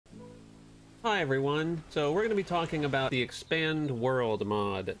Hi everyone, so we're going to be talking about the Expand World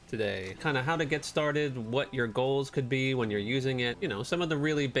mod today. Kind of how to get started, what your goals could be when you're using it, you know, some of the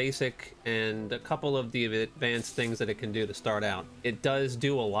really basic and a couple of the advanced things that it can do to start out. It does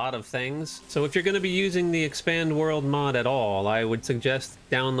do a lot of things, so if you're going to be using the Expand World mod at all, I would suggest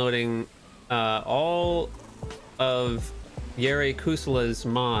downloading all of Jere Kusela's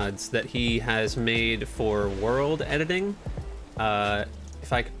mods that he has made for world editing.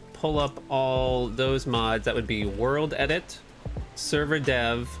 If I could pull up all those mods, that would be World Edit, Server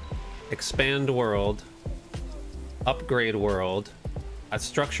Dev, Expand World, Upgrade World,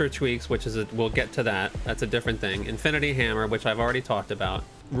 Structure Tweaks, which is we'll get to that. That's a different thing. Infinity Hammer, which I've already talked about.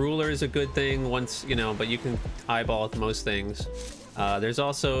 Ruler is a good thing once, you know, but you can eyeball most things. There's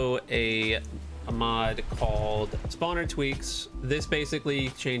also a mod called Spawner Tweaks. This basically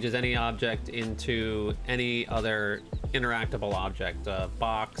changes any object into any other interactable object, a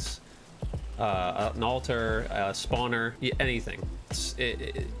box, an altar, a spawner, anything.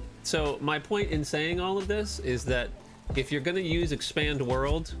 So my point in saying all of this is that if you're going to use Expand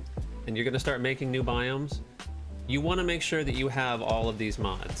World and you're going to start making new biomes, you want to make sure that you have all of these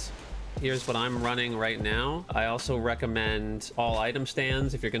mods. Here's what I'm running right now. I also recommend all item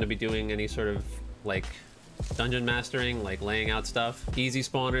stands if you're going to be doing any sort of like dungeon mastering, like laying out stuff. Easy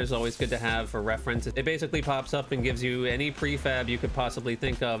spawner is always good to have for reference. It basically pops up and gives you any prefab you could possibly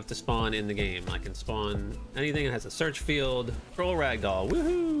think of to spawn in the game. I can spawn anything that has a search field. Troll ragdoll,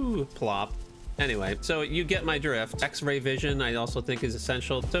 woohoo, plop. Anyway, so you get my drift. X-ray vision I also think is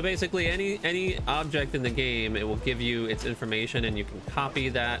essential. So basically any object in the game, it will give you its information and you can copy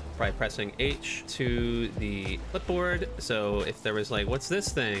that by pressing H to the clipboard. So if there was like, what's this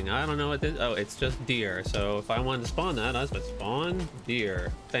thing? I don't know what this, oh, it's just deer. So if I wanted to spawn that, I was going to spawn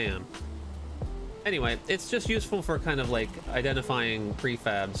deer, bam. Anyway, it's just useful for kind of like identifying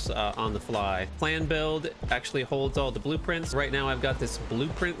prefabs on the fly. Plan build actually holds all the blueprints. Right now I've got this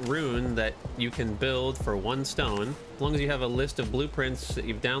blueprint rune that you can build for 1 stone. As long as you have a list of blueprints that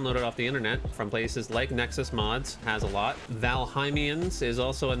you've downloaded off the internet from places like Nexus Mods, has a lot. Valheimians is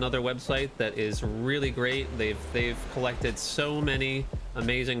also another website that is really great. They've collected so many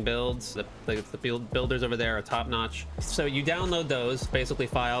amazing builds. The builders over there are top-notch. So you download those, basically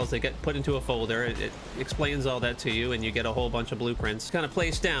files, they get put into a folder. It explains all that to you and you get a whole bunch of blueprints kind of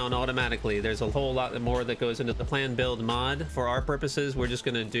placed down automatically. There's a whole lot more that goes into the plan build mod. For our purposes, we're just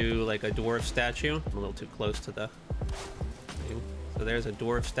going to do like a dwarf statue. I'm a little too close to the... So there's a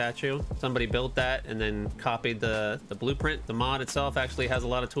dwarf statue. Somebody built that and then copied the blueprint. The mod itself actually has a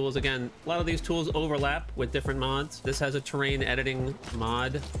lot of tools. Again, a lot of these tools overlap with different mods. This has a terrain editing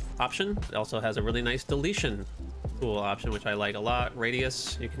mod option. It also has a really nice deletion tool option, which I like a lot.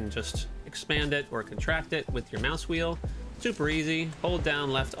 Radius, you can just expand it or contract it with your mouse wheel. Super easy. Hold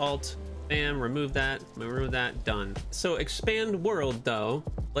down left alt, bam, remove that, done. So Expand World though,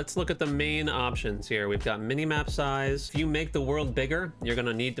 let's look at the main options here. We've got minimap size. If you make the world bigger, you're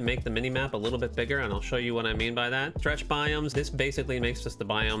gonna need to make the minimap a little bit bigger, and I'll show you what I mean by that. Stretch biomes, this basically makes just the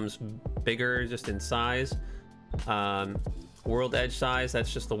biomes bigger just in size. World edge size,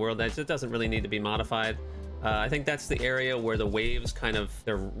 that's just the world edge. It doesn't really need to be modified. I think that's the area where the waves kind of,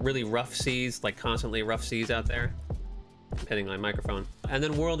 they're really rough seas, like constantly rough seas out there. I'm hitting my microphone. And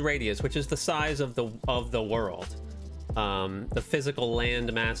then world radius, which is the size of the world. The physical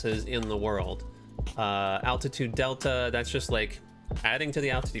land masses in the world. Altitude delta, that's just like adding to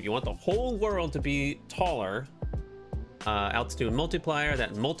the altitude. If you want the whole world to be taller, altitude multiplier,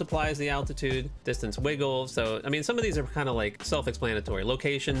 that multiplies the altitude. Distance wiggle. So I mean, some of these are kind of like self-explanatory.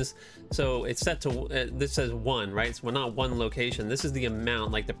 Locations, so it's set to this says 1, right? So we're not 1 location. This is the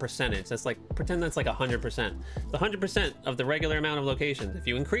amount, like the percentage. That's like, pretend that's like 100%. The 100% of the regular amount of locations. If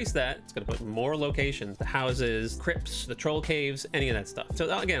you increase that, it's going to put more locations. The houses, crypts, the troll caves, any of that stuff.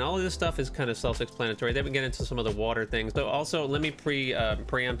 So again, all of this stuff is kind of self-explanatory. Then we get into some of the water things. So also, let me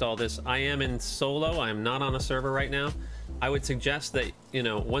preempt all this. I am in solo. I am not on a server right now. I would suggest that, you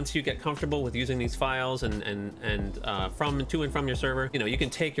know, once you get comfortable with using these files and from to and from your server, you know, you can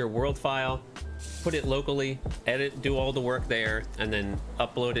take your world file, put it locally, edit, do all the work there, and then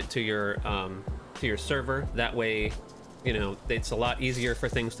upload it to your server. That way, you know, it's a lot easier for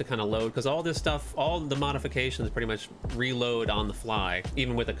things to kind of load, because all this stuff, all the modifications pretty much reload on the fly,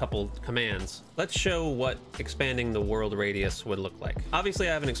 even with a couple commands. Let's show what expanding the world radius would look like. Obviously,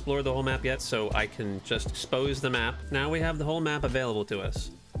 I haven't explored the whole map yet, so I can just expose the map. Now we have the whole map available to us.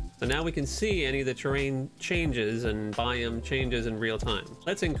 So now we can see any of the terrain changes and biome changes in real time.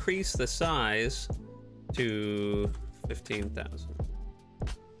 Let's increase the size to 15,000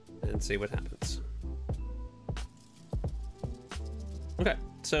 and see what happens. Okay,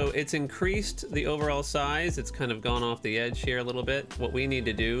 So it's increased the overall size. It's kind of gone off the edge here a little bit. What we need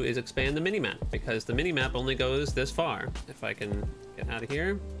to do is expand the minimap, because the minimap only goes this far. If I can get out of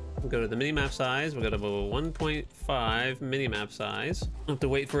here, we'll go to the minimap size. We'll go to 1.5 minimap size. I'll have to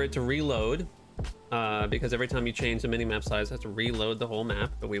wait for it to reload, because every time you change the minimap size, it has to reload the whole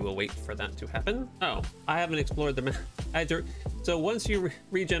map, but we will wait for that to happen. Oh, I haven't explored the map. So once you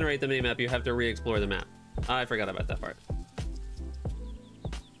regenerate the minimap, you have to re-explore the map. I forgot about that part.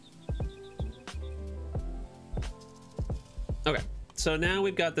 Okay, so now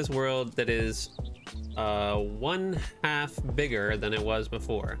we've got this world that is 1/2 bigger than it was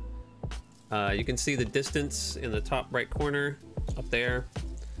before. You can see the distance in the top right corner up there.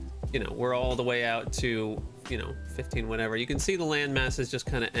 You know, we're all the way out to, you know, 15 whatever. You can see the land masses just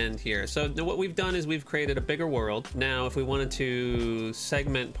kind of end here. So what we've done is we've created a bigger world. Now if we wanted to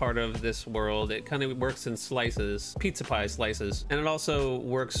segment part of this world, it kind of works in slices, pizza pie slices, and it also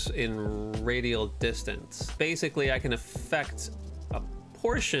works in radial distance. Basically I can affect a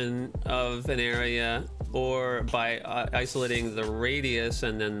portion of an area, or by isolating the radius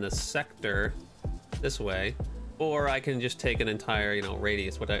and then the sector this way, or I can just take an entire, you know,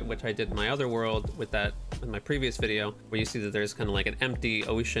 radius, which I did in my other world with that in my previous video, where you see that there's kind of like an empty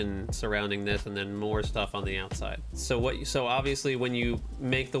ocean surrounding this and then more stuff on the outside. So obviously when you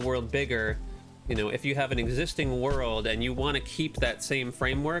make the world bigger, you know, if you have an existing world and you want to keep that same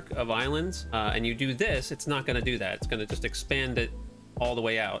framework of islands, and you do this, it's not going to do that. It's going to just expand it all the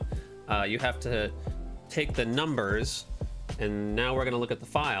way out. You have to take the numbers, and now we're going to look at the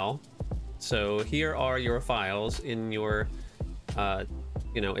file. So here are your files in your,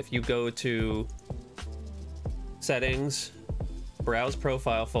 you know, if you go to settings, browse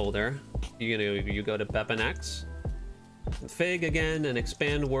profile folder, you go to BepInEx, config again, and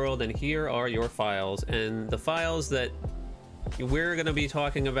expand world, and here are your files. And the files that we're going to be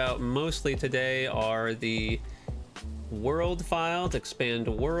talking about mostly today are the world files, expand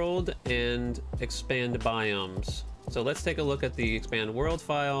world, and expand biomes. So let's take a look at the expand world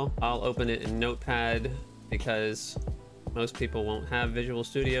file. I'll open it in Notepad because most people won't have Visual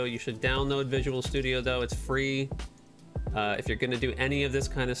Studio. You should download Visual Studio though, it's free. If you're gonna do any of this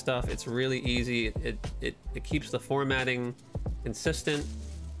kind of stuff, it's really easy. It keeps the formatting consistent.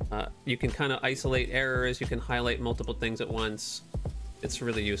 You can kind of isolate errors. You can highlight multiple things at once. It's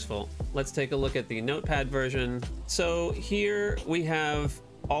really useful. Let's take a look at the Notepad version. So here we have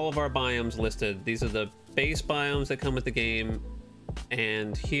all of our biomes listed. These are the base biomes that come with the game,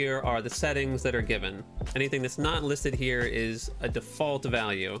 and here are the settings that are given. Anything that's not listed here is a default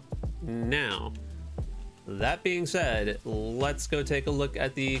value. Now, that being said, let's go take a look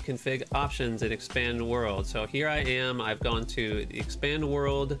at the config options in expand world. So here I am, I've gone to the expand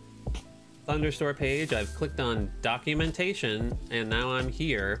world Thunderstore page, I've clicked on documentation, and now I'm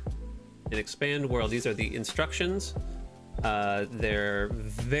here in expand world. These are the instructions. They're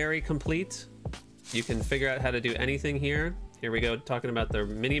very complete. You can figure out how to do anything here. Here we go, talking about the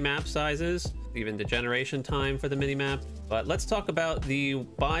mini-map sizes, even the generation time for the mini-map. But let's talk about the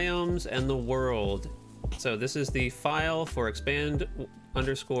biomes and the world. So this is the file for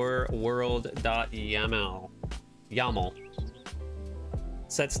expand_world.yaml.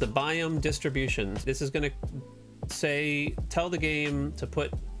 Sets the biome distribution. This is going to tell the game to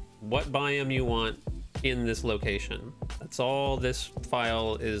put what biome you want in this location. That's all this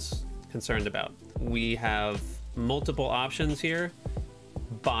file is concerned about. We have multiple options here.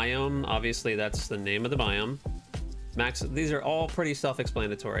 Biome, obviously that's the name of the biome. Max, these are all pretty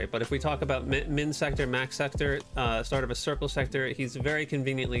self-explanatory, but if we talk about min sector, max sector, start of a circle sector, he's very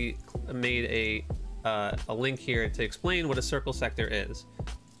conveniently made a link here to explain what a circle sector is.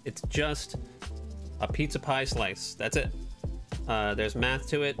 It's just a pizza pie slice. That's it. There's math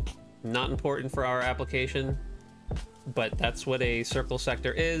to it. Not important for our application, but that's what a circle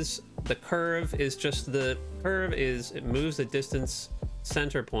sector is. The curve is just it moves the distance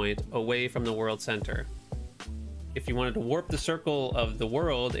center point away from the world center. If you wanted to warp the circle of the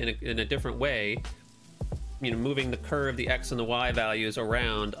world in a different way, you know, moving the curve, the X and the Y values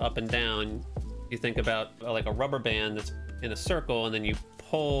around, up and down, you think about like a rubber band that's in a circle, and then you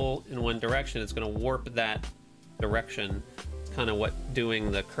pull in one direction, it's going to warp that direction. It's kind of what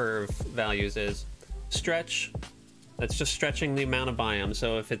doing the curve values is. Stretch, that's just stretching the amount of biome.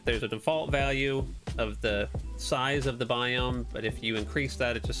 So if there's a default value of the size of the biome, but if you increase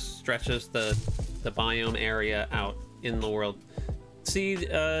that, it just stretches the biome area out in the world. Seed,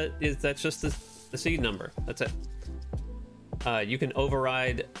 that's just the seed number. That's it. You can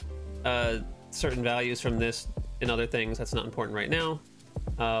override certain values from this in other things. That's not important right now.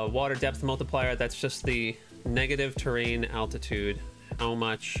 Water depth multiplier, that's just the negative terrain altitude.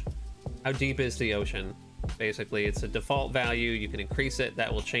 how deep is the ocean. Basically, it's a default value. You can increase it.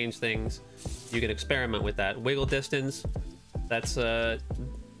 That will change things. You can experiment with that. Wiggle distance, that's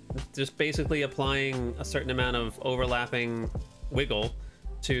just basically applying a certain amount of overlapping wiggle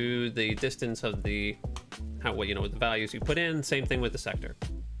to the distance of the the values you put in. Same thing with the sector.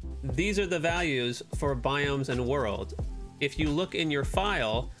 These are the values for biomes and world. If you look in your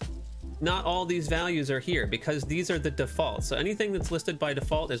file, not all these values are here because these are the defaults. So anything that's listed by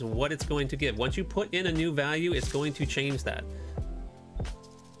default is what it's going to give. Once you put in a new value, it's going to change that.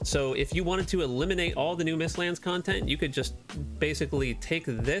 So if you wanted to eliminate all the new Mistlands content, you could just basically take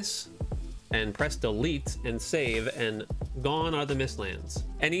this and press delete and save, and gone are the Mistlands.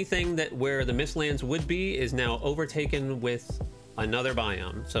 Anything that where the Mistlands would be is now overtaken with another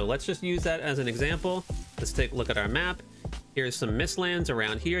biome. So let's just use that as an example. Let's take a look at our map. Here's some Mistlands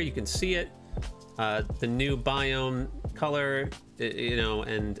around here. You can see it. The new biome color,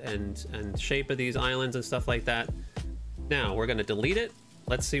 and shape of these islands and stuff like that. Now we're going to delete it.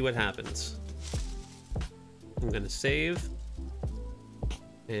 Let's see what happens. I'm going to save,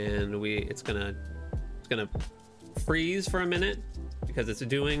 and it's gonna freeze for a minute because it's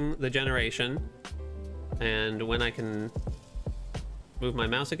doing the generation. And when I can move my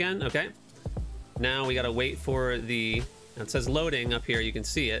mouse again, okay. Now we got to wait for it says loading up here. You can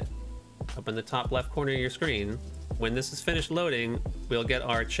see it up in the top left corner of your screen. When this is finished loading, we'll get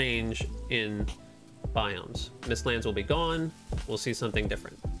our change in biomes. Mistlands will be gone. We'll see something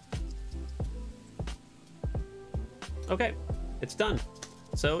different. Okay, it's done.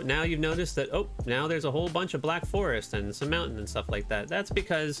 So now you've noticed that, now there's a whole bunch of black forest and some mountain and stuff like that. That's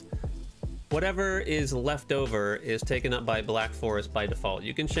because whatever is left over is taken up by black forest by default.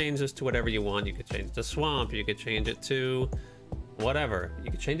 You can change this to whatever you want. You could change it to swamp. You could change it to whatever.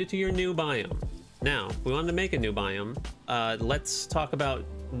 You could change it to your new biome. Now, if we wanted to make a new biome, let's talk about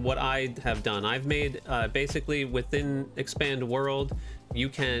what I have done. I've made basically within expand world, you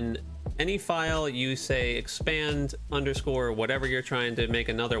can, any file you say expand underscore whatever you're trying to make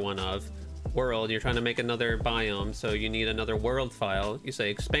another one of, world, you're trying to make another biome, so you need another world file. You say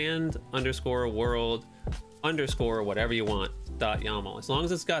expand underscore world underscore whatever you want .yaml. As long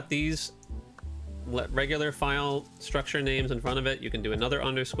as it's got these regular file structure names in front of it, you can do another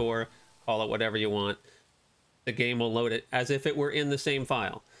underscore, call it whatever you want. The game will load it as if it were in the same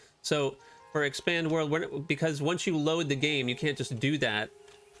file. So for expand world, because once you load the game, you can't just do that.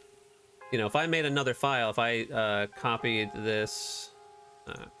 If I made another file, if I copied this,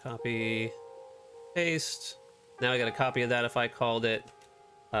 copy, paste, now I got a copy of that. If I called it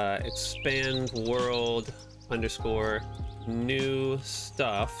expand world underscore new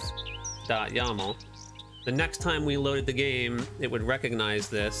stuff .yaml, the next time we loaded the game, it would recognize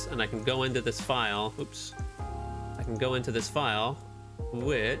this, and I can go into this file. Oops. I can go into this file,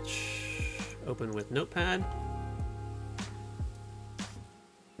 which open with Notepad.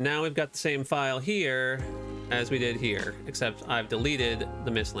 Now we've got the same file here as we did here, except I've deleted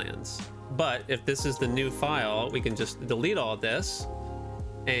the Mistlands. But if this is the new file, we can just delete all this,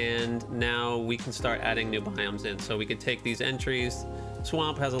 and now we can start adding new biomes in. So we could take these entries.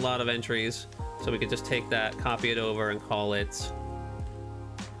 Swamp has a lot of entries, so we could just take that, copy it over, and call it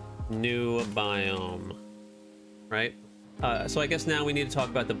new biome, right? So I guess now we need to talk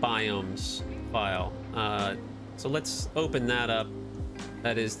about the biomes file. So let's open that up.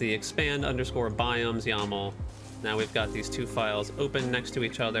 That is the expand underscore biomes YAML. Now we've got these two files open next to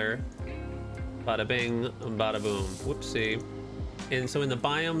each other. Bada bing, bada boom. Whoopsie. And so in the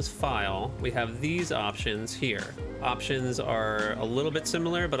biomes file, we have these options here. Options are a little bit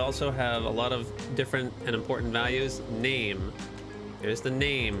similar, but also have a lot of different and important values. Name. Here's the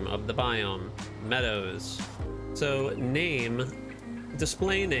name of the biome. Meadows. So name,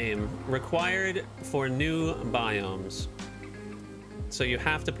 display name, required for new biomes. So you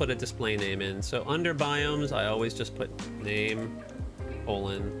have to put a display name in. So under biomes, I always just put name,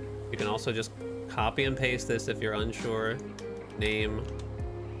 colon. You can also just copy and paste this if you're unsure. Name,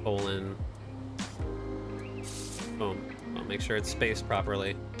 colon. Boom. I'll make sure it's spaced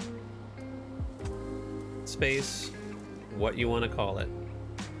properly. Space, what you want to call it.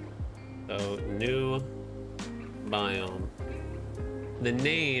 So new biome. The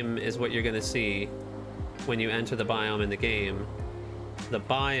name is what you're going to see when you enter the biome in the game. The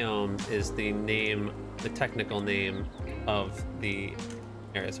biome is the name, the technical name of the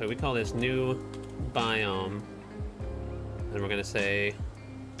area. So we call this new biome. And we're going to say,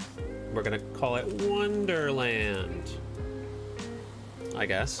 we're going to call it Wonderland, I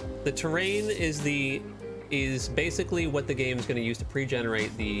guess. The terrain is the is basically what the game is going to use to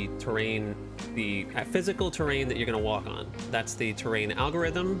pre-generate the terrain, the physical terrain that you're going to walk on. That's the terrain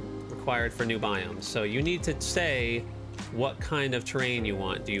algorithm required for new biomes. So you need to say what kind of terrain you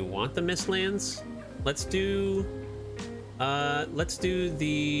want. Do you want the Mistlands? Let's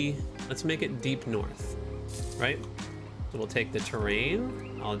make it deep north, right? So we'll take the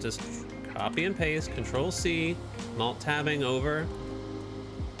terrain. I'll just copy and paste, Control C, alt tabbing over.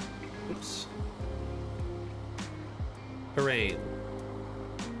 Oops. Terrain.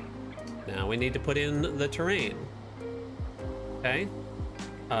 Now we need to put in the terrain. Okay.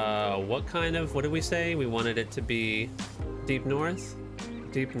 What did we say? We wanted it to be deep north.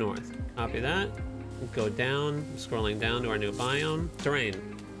 Deep north. Copy that. Go down, scrolling down to our new biome. Terrain.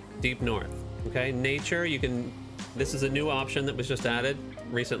 Deep north. Okay. Nature, this is a new option that was just added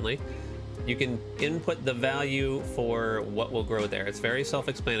recently. You can input the value for what will grow there. It's very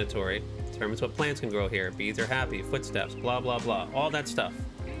self-explanatory. Determines what plants can grow here. Bees are happy, footsteps, blah, blah, blah. All that stuff.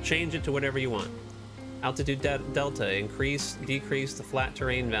 Change it to whatever you want. Altitude delta, increase, decrease the flat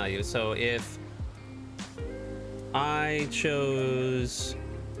terrain value. So if I chose,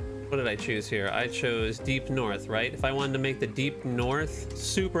 what did I choose here? I chose deep north, right? If I wanted to make the deep north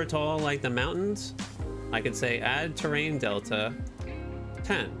super tall like the mountains, I could say add terrain delta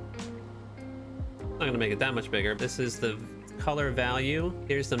 10. I'm not gonna make it that much bigger. This is the color value.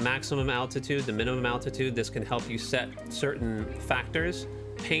 Here's the maximum altitude, the minimum altitude. This can help you set certain factors.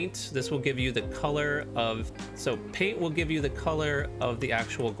 Paint, this will give you the color of, so paint will give you the color of the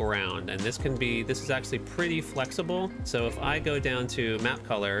actual ground, and this is actually pretty flexible. So if I go down to map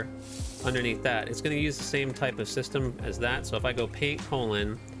color, underneath that, it's going to use the same type of system as that. So if I go paint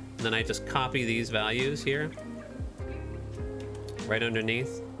colon, and then I just copy these values here, right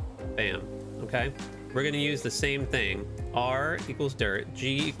underneath, bam, okay? We're going to use the same thing. R equals dirt,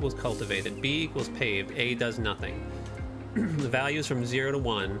 G equals cultivated, B equals paved, A does nothing. The values from 0 to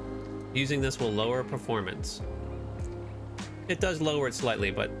 1. Using this will lower performance. It does lower it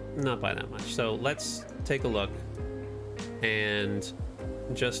slightly, but not by that much. So let's take a look and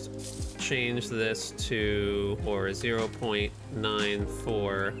just change this to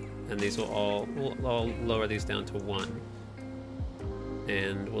 0.94, and these will all lower these down to 1.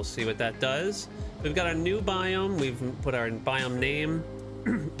 And we'll see what that does. We've got our new biome. We've put our biome name,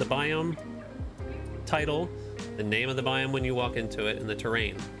 the biome title, the name of the biome when you walk into it, and the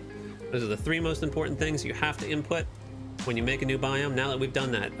terrain. Those are the three most important things you have to input when you make a new biome. Now that we've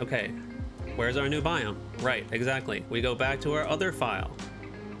done that, okay, where's our new biome? Right, exactly. We go back to our other file,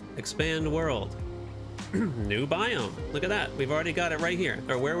 expand world, new biome. Look at that. We've already got it right here.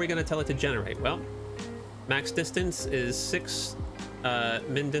 Or where are we going to tell it to generate? Well, max distance is 6.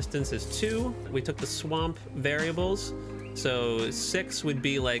 Min distance is 2. We took the swamp variables. So 6 would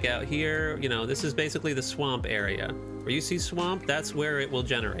be like out here. You know, this is basically the swamp area. Where you see swamp, that's where it will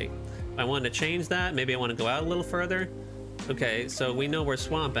generate. If I wanted to change that, maybe I want to go out a little further. Okay, so we know where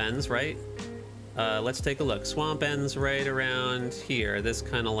swamp ends, right? Let's take a look. Swamp ends right around here. This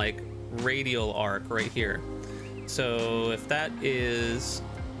kind of like radial arc right here. So if that is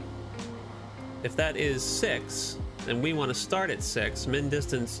 6, and we want to start at 6, min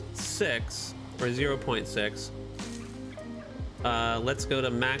distance 6 or 0.6. Let's go to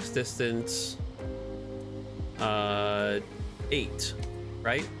max distance 8,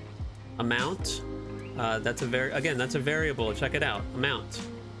 right? Amount, that's a variable. Check it out. Amount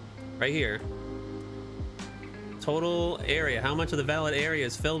right here. Total area, how much of the valid area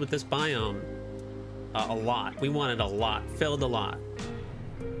is filled with this biome? A lot. We wanted a lot, filled a lot.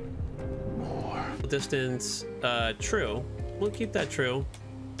 More distance, true. We'll keep that true.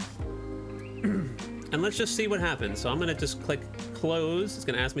 And let's just see what happens. So I'm gonna just click close. It's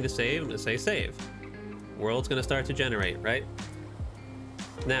gonna ask me to save. I'm gonna say save. World's gonna start to generate, right?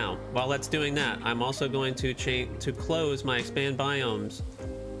 Now, while that's doing that, I'm also going to close my expand biomes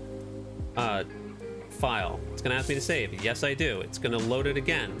file. It's gonna ask me to save. Yes, I do. It's gonna load it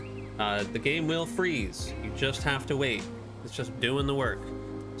again. The game will freeze. You just have to wait. It's just doing the work.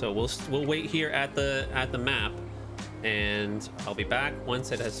 So we'll wait here at the map, and I'll be back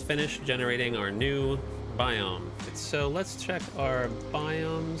once it has finished generating our new biome. So let's check our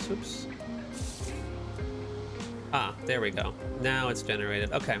biomes. Oops. Ah, there we go. Now it's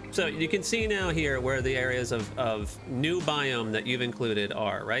generated. Okay, so you can see now here where the areas of new biome that you've included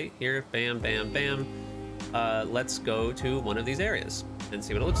are, right? Here, bam, bam, bam. Let's go to one of these areas and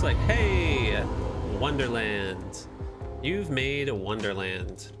see what it looks like. Hey, Wonderland. You've made a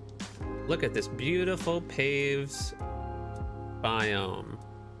Wonderland. Look at this beautiful paved biome.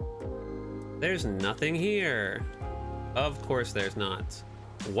 There's nothing here. Of course there's not.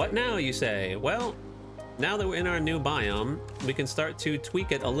 What now, you say? Well, Now that we're in our new biome, we can start to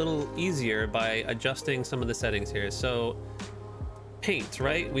tweak it a little easier by adjusting some of the settings here. So paint,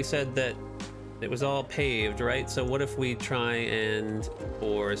 right? We said that it was all paved, right? So what if we try and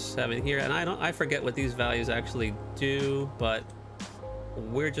for 7 here, and I forget what these values actually do, but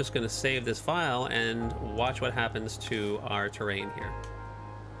we're just going to save this file and watch what happens to our terrain here.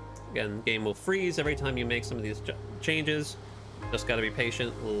 Again, game will freeze every time you make some of these changes. Just got to be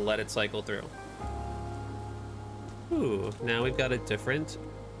patient, let it cycle through. Ooh, now we've got a different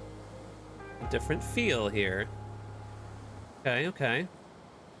feel here. Okay.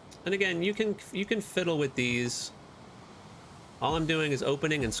 And again, you can fiddle with these. All I'm doing is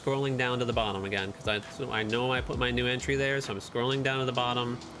opening and scrolling down to the bottom again, because I know I put my new entry there, so I'm scrolling down to the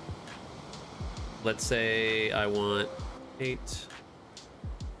bottom. Let's say I want 8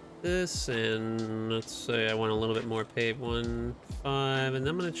 this, and let's say I want a little bit more paved 1.5, and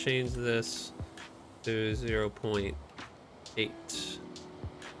I'm going to change this to 0.8,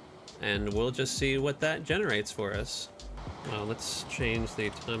 and we'll just see what that generates for us. Well, let's change the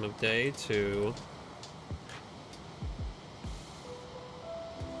time of day to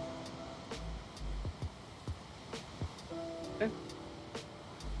okay.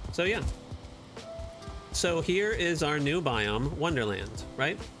 So yeah, so here is our new biome, Wonderland,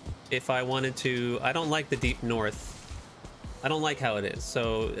 right? If I wanted to, I don't like the deep north. I don't like how it is.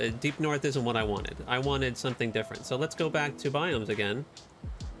 So deep north isn't what I wanted. I wanted something different. So let's go back to biomes again.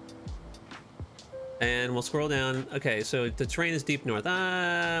 And we'll scroll down. Okay, so the terrain is deep north.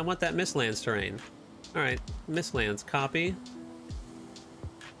 I want that Mistlands terrain. All right, Mistlands, copy.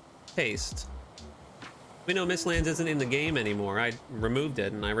 Paste. We know Mistlands isn't in the game anymore. I removed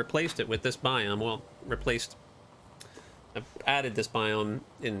it and I replaced it with this biome. Well, I've added this biome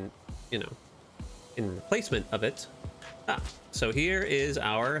in, in replacement of it. So here is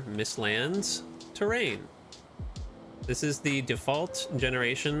our Mistlands terrain. This is the default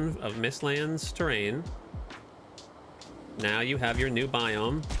generation of Mistlands terrain. Now you have your new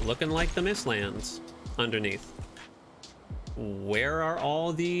biome looking like the Mistlands underneath. Where are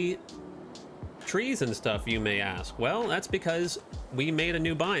all the trees and stuff, you may ask? Well, that's because we made a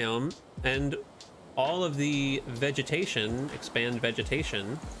new biome, and all of the vegetation, expand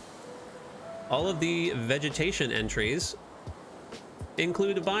vegetation, all of the vegetation entries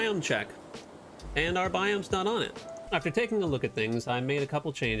include a biome check, and our biome's not on it. After taking a look at things, I made a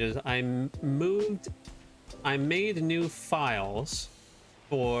couple changes. I made new files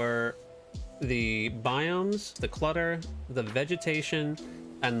for the biomes, the clutter, the vegetation,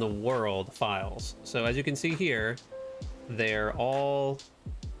 and the world files. So as you can see here, they're all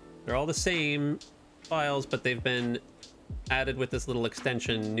the same files, but they've been added with this little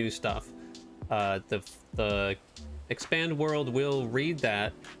extension new stuff. The expand world will read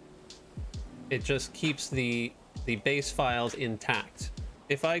that. It just keeps the base files intact.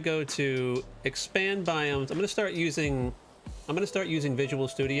 If I go to expand biomes, I'm going to start using Visual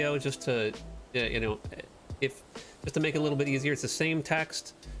Studio just to just to make it a little bit easier. It's the same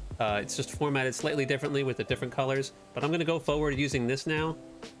text, it's just formatted slightly differently with the different colors, but I'm going to go forward using this now,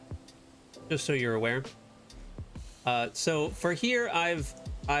 just so you're aware. So for here, I've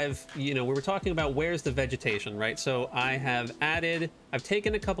we were talking about where's the vegetation, right? So I've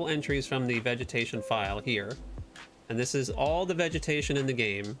taken a couple entries from the vegetation file here, and this is all the vegetation in the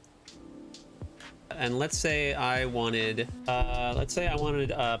game. And let's say I wanted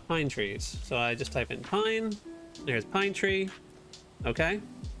pine trees. So I just type in pine. There's pine tree. Okay.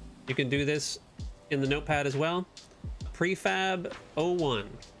 You can do this in the notepad as well. Prefab 01.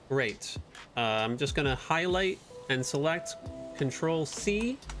 Great. I'm just going to highlight and select Control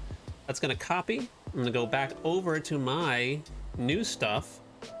C. That's going to copy. I'm going to go back over to my new stuff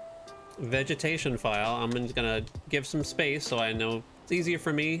vegetation file. I'm just going to give some space so I know it's easier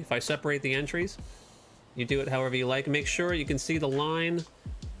for me if I separate the entries. You do it however you like. Make sure you can see the line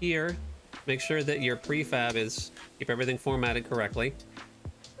here. Make sure that your prefab keep everything formatted correctly.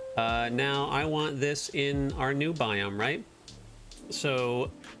 Now I want this in our new biome, right?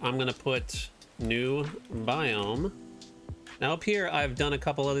 So I'm going to put new biome. Now up here, I've done a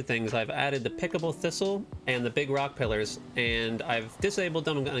couple other things. I've added the pickable thistle and the big rock pillars, and I've disabled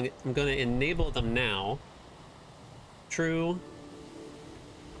them. I'm going to enable them now. True.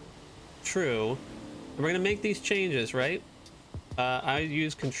 True. And we're going to make these changes, right? I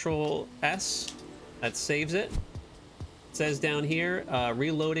use Control S. That saves it. It says down here,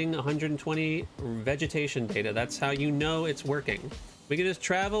 reloading 120 vegetation data. That's how you know it's working. We can just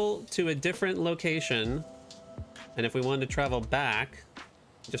travel to a different location. And if we wanted to travel back,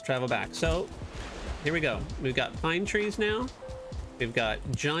 just travel back. So here we go. We've got pine trees now. We've got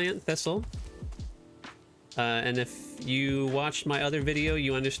giant thistle. And if you watched my other video,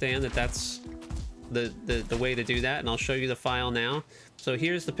 you understand that that's the way to do that, and I'll show you the file now. So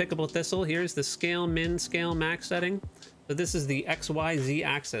here's the pickable thistle. Here's the scale min, scale max setting. So this is the XYZ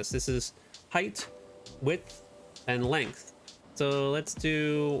axis. This is height, width, and length. So let's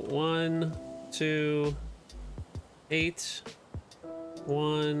do 1, 2, 8,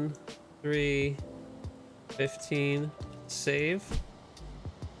 1, 3, 15, save.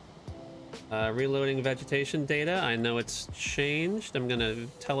 Reloading vegetation data. I know it's changed. I'm gonna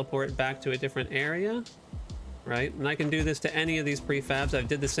teleport back to a different area, right? And I can do this to any of these prefabs. I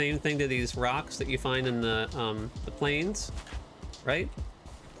did the same thing to these rocks that you find in the plains, right?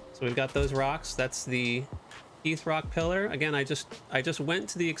 So we've got those rocks. That's the Heath rock pillar. Again, I just went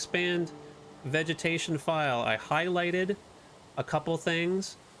to the expand vegetation file. I highlighted a couple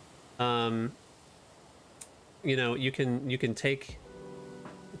things. You know, you can take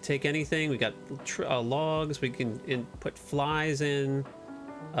anything. We got logs. We can put flies in.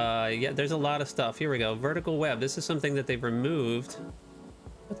 Yeah, there's a lot of stuff. Here we go. Vertical web. This is something that they've removed,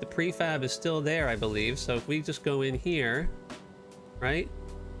 but the prefab is still there, I believe. So if we just go in here, right,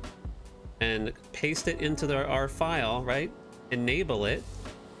 and paste it into our file, right, enable it.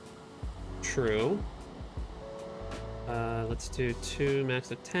 True. Let's do 2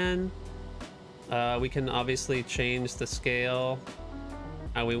 max of 10. We can obviously change the scale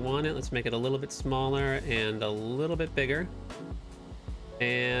how we want it. Let's make it a little bit smaller and a little bit bigger.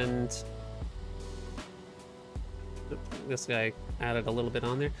 And this guy added a little bit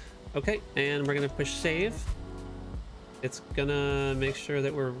on there. Okay, and we're gonna push save. It's gonna make sure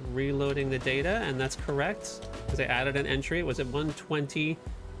that we're reloading the data, and that's correct because I added an entry. It was at 120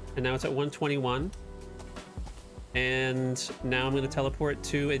 and now it's at 121. And now I'm going to teleport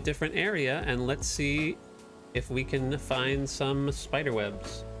to a different area, and let's see if we can find some spider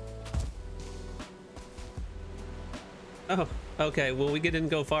webs. Oh, okay. Well, we didn't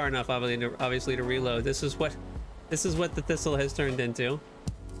go far enough, obviously, to reload. This is what the thistle has turned into.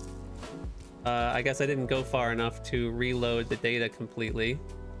 I guess I didn't go far enough to reload the data completely.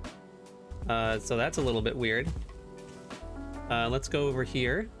 So that's a little bit weird. Let's go over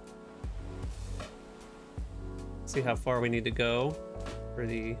here. See how far we need to go for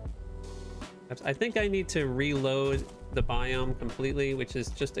the... I think I need to reload the biome completely, which is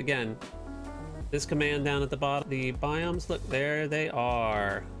just, again, this command down at the bottom. The biomes, look, there they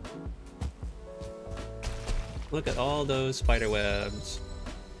are. Look at all those spider webs.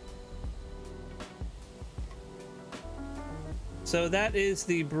 So that is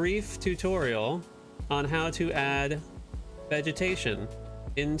the brief tutorial on how to add vegetation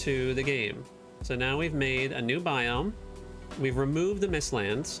into the game. So now we've made a new biome, we've removed the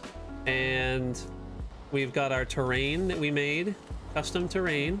mistlands, and we've got our terrain that we made, custom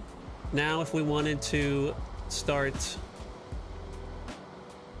terrain. Now if we wanted to start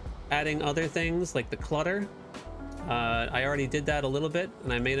adding other things like the clutter, I already did that a little bit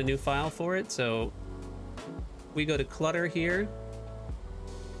and I made a new file for it. So we go to clutter here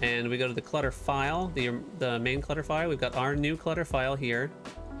and we go to the clutter file, the main clutter file. We've got our new clutter file here.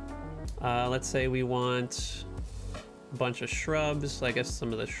 Let's say we want a bunch of shrubs. I guess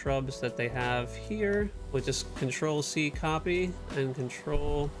some of the shrubs that they have here. We'll just Control-C copy and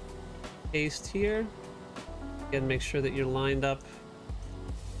Control paste here. Again, make sure that you're lined up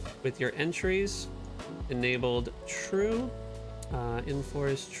with your entries. Enabled true. Infor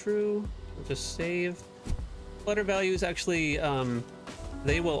is true. We'll just save. Clutter values actually,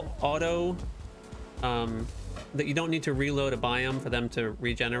 they will auto... that you don't need to reload a biome for them to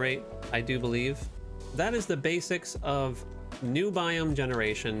regenerate, I do believe. That is the basics of new biome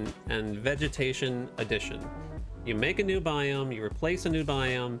generation and vegetation addition. You make a new biome, you replace a new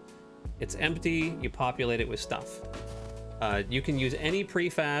biome, it's empty, you populate it with stuff. You can use any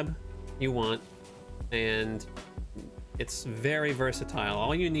prefab you want, and it's very versatile.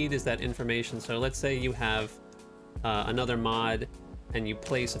 All you need is that information. So let's say you have another mod and you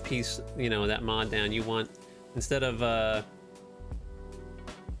place a piece, you know, that mod down. You want, instead of,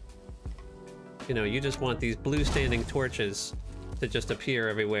 you know, you just want these blue standing torches to just appear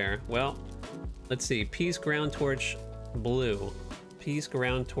everywhere. Well, let's see, piece ground torch blue, piece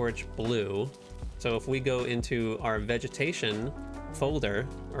ground torch blue. So if we go into our vegetation folder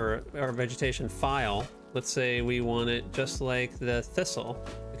or our vegetation file, let's say we want it just like the thistle,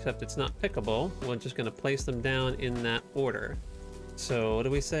 except it's not pickable. We're just going to place them down in that order. So what do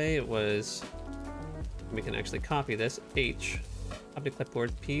we say? It was, we can actually copy this, H, copy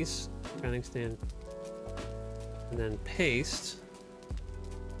clipboard, piece, turning stand, and then paste.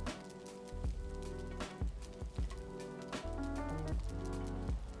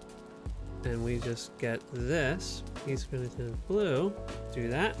 and we just get this piece of blue. Do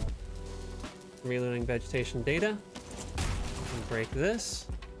that. Reloading vegetation data. And break this.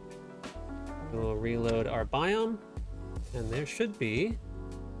 We'll reload our biome, and there should be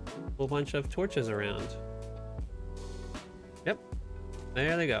a whole bunch of torches around. Yep,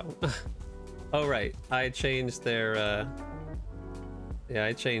 there they go. Oh right, I changed their yeah,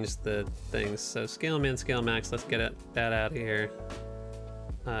 I changed the things. So scale min, scale max, let's get that out of here.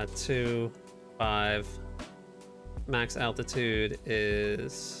 2, 5. Max altitude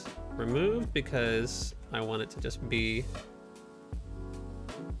is removed because I want it to just be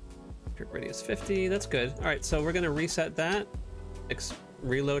trip radius 50. That's good. All right, so we're going to reset that.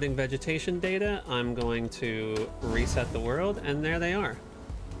 Reloading vegetation data. I'm going to reset the world, and there they are.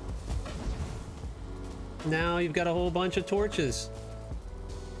 Now you've got a whole bunch of torches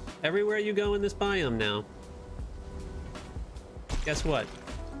everywhere you go in this biome now. Guess what?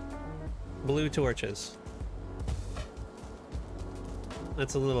 Blue torches.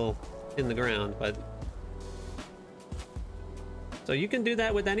 That's a little in the ground, but so you can do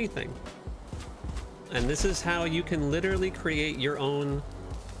that with anything. And this is how you can literally create your own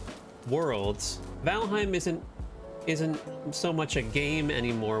worlds. Valheim isn't so much a game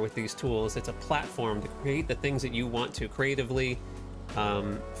anymore with these tools. It's a platform to create the things that you want to creatively,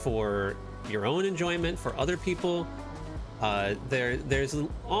 for your own enjoyment, for other people. There's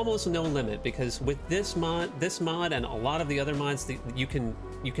almost no limit, because with this mod and a lot of the other mods, you can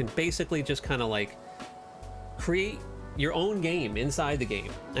basically just kind of like create your own game inside the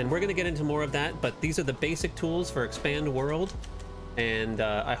game. And we're going to get into more of that, but these are the basic tools for Expand World, and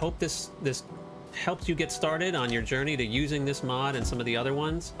I hope this helps you get started on your journey to using this mod and some of the other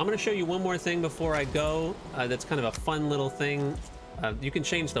ones. I'm going to show you one more thing before I go. That's kind of a fun little thing. You can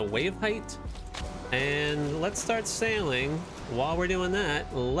change the wave height, and let's start sailing. While we're doing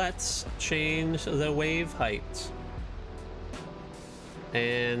that, let's change the wave height.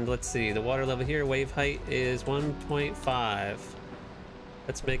 And let's see, the water level here, wave height is 1.5.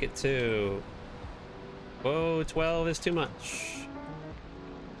 Let's make it 2. Whoa, 12 is too much.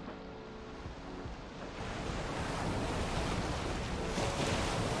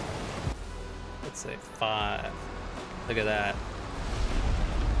 Let's say 5. Look at that.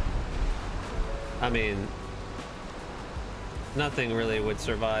 I mean, nothing really would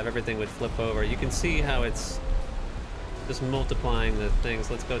survive. Everything would flip over. You can see how it's just multiplying the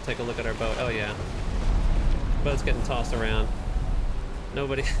things. Let's go take a look at our boat. Oh yeah, boat's getting tossed around.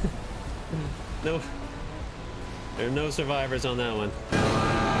 Nobody no, there are no survivors on that one.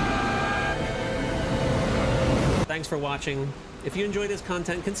 Thanks for watching. If you enjoy this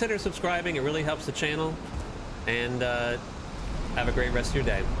content, consider subscribing. It really helps the channel. And have a great rest of your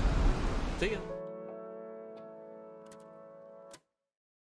day. See ya.